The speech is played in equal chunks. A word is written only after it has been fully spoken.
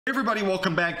Everybody,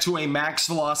 welcome back to a Max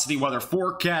Velocity weather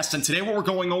forecast, and today what we're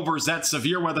going over is that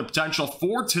severe weather potential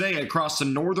for today across the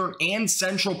northern and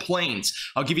central plains.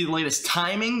 I'll give you the latest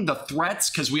timing, the threats,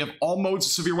 because we have all modes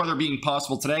of severe weather being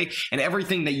possible today, and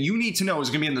everything that you need to know is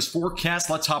going to be in this forecast.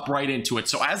 Let's hop right into it.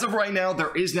 So as of right now,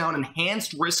 there is now an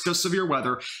enhanced risk of severe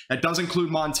weather that does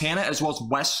include Montana as well as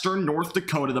western North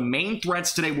Dakota. The main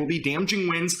threats today will be damaging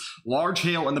winds, large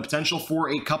hail, and the potential for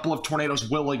a couple of tornadoes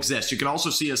will exist. You can also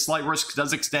see a slight risk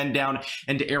does extend down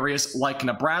into areas like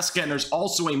Nebraska, and there's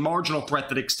also a marginal threat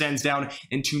that extends down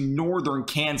into northern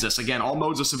Kansas. Again, all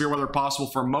modes of severe weather possible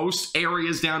for most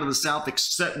areas down to the south,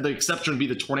 except the exception would be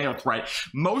the tornado threat.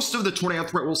 Most of the tornado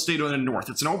threat will stay to the north.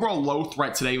 It's an overall low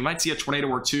threat today. We might see a tornado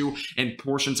or two in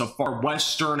portions of far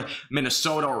western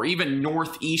Minnesota or even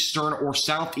northeastern or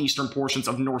southeastern portions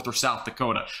of North or South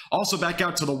Dakota. Also back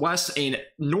out to the west in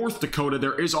North Dakota,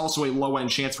 there is also a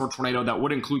low-end chance for a tornado that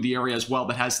would include the area as well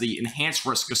that has the enhanced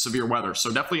risk of severe weather.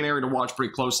 So definitely an area to watch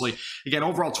pretty closely. Again,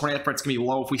 overall tornado threat's going to be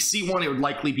low. If we see one, it would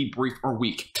likely be brief or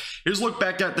weak. Here's a look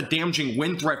back at the damaging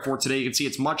wind threat for today. You can see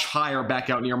it's much higher back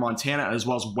out near Montana as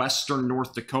well as western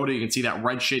North Dakota. You can see that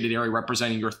red shaded area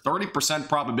representing your 30%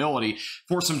 probability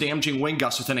for some damaging wind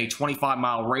gusts within a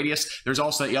 25-mile radius. There's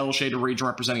also that yellow shaded region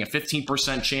representing a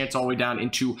 15% chance all the way down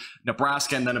into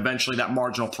Nebraska, and then eventually that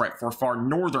marginal threat for far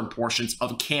northern portions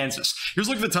of Kansas. Here's a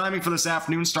look at the timing for this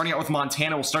afternoon. Starting out with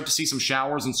Montana, we'll start to see some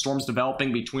showers and storms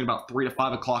developing between about 3 to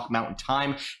 5 o'clock Mountain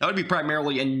Time. That would be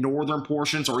primarily in northern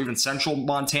portions or even central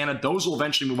Montana. Those will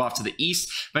eventually move off to the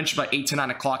east. Eventually by 8 to 9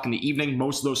 o'clock in the evening,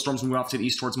 most of those storms move off to the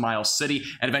east towards Miles City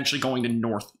and eventually going to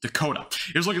North Dakota.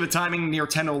 Here's a look at the timing near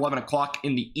 10 to 11 o'clock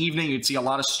in the evening. You'd see a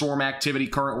lot of storm activity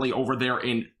currently over there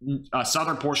in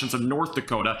southern portions of North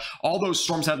Dakota. All those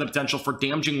storms have the potential for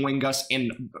damaging wind gusts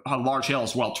and large hail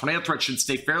as well. Tornado threat should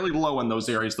stay fairly low in those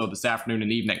areas though this afternoon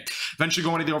and evening. Eventually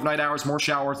going into the overnight hours, more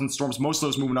showers and storms, most of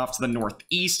those moving off to the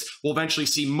northeast. We'll eventually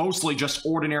see mostly just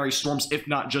ordinary storms, if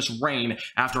not just rain,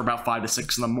 after about 5 to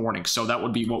 6 in the morning. So that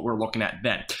would be what we're looking at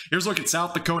then. Here's a look at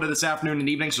South Dakota this afternoon and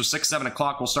evening. So 6, 7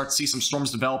 o'clock, we'll start to see some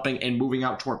storms developing and moving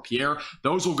out toward Pierre.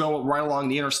 Those will go right along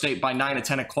the interstate by 9 to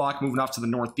 10 o'clock, moving off to the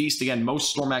northeast. Again,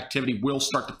 most storm activity will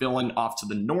start to fill in off to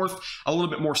the north. A little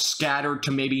bit more scattered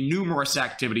to maybe numerous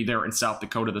activity there in South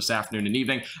Dakota this afternoon and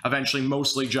evening. Eventually,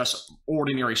 mostly just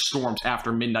ordinary storms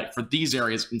after midnight for these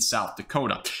areas in South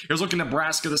Dakota. Here's a look at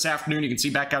Nebraska this afternoon. You can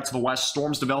see back out to the west,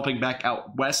 storms developing back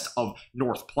out west of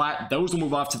North Platte. Those will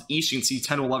move off to the east. You can see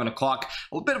 10 to 11 o'clock.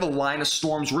 A little bit of a line of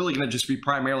storms, really going to just be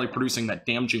primarily producing that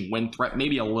damaging wind threat,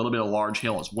 maybe a little bit of large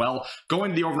hail as well.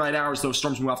 Going to the overnight hours, those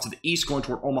storms move off to the east, going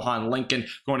toward Omaha and Lincoln.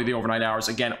 Going to the overnight hours,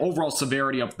 again, overall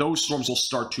severity of those storms will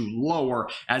start to lower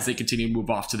as they continue to move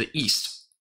off to the east.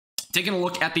 Taking a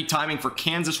look at the timing for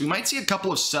Kansas, we might see a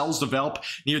couple of cells develop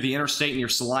near the interstate, near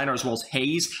Salina, as well as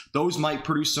Hayes. Those might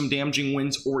produce some damaging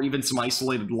winds or even some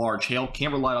isolated large hail.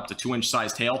 Can't rely up to 2-inch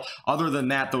sized hail. Other than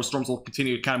that, those storms will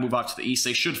continue to kind of move out to the east.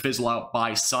 They should fizzle out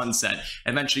by sunset.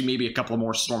 Eventually, maybe a couple of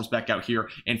more storms back out here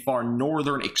in far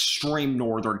northern, extreme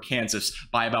northern Kansas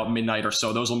by about midnight or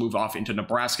so. Those will move off into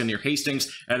Nebraska near Hastings,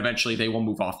 and eventually they will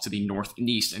move off to the north and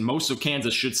east. And most of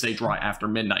Kansas should stay dry after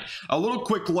midnight. A little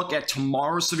quick look at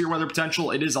tomorrow's severe weather potential.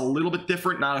 It is a little bit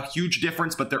different, not a huge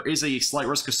difference, but there is a slight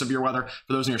risk of severe weather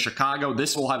for those near Chicago.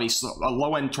 This will have a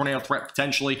low-end tornado threat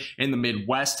potentially in the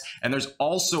Midwest, and there's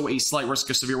also a slight risk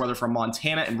of severe weather from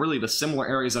Montana, and really the similar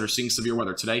areas that are seeing severe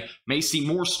weather today may see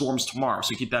more storms tomorrow.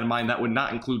 So keep that in mind. That would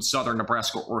not include southern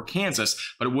Nebraska or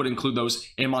Kansas, but it would include those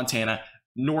in Montana,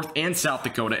 North and South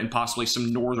Dakota, and possibly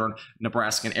some northern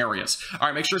Nebraskan areas. All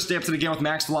right, make sure to stay up to date again with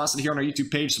Max Velocity here on our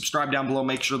YouTube page. Subscribe down below.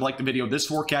 Make sure to like the video. This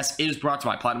forecast is brought to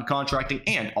you by Platinum Contracting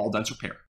and All Dents Repair.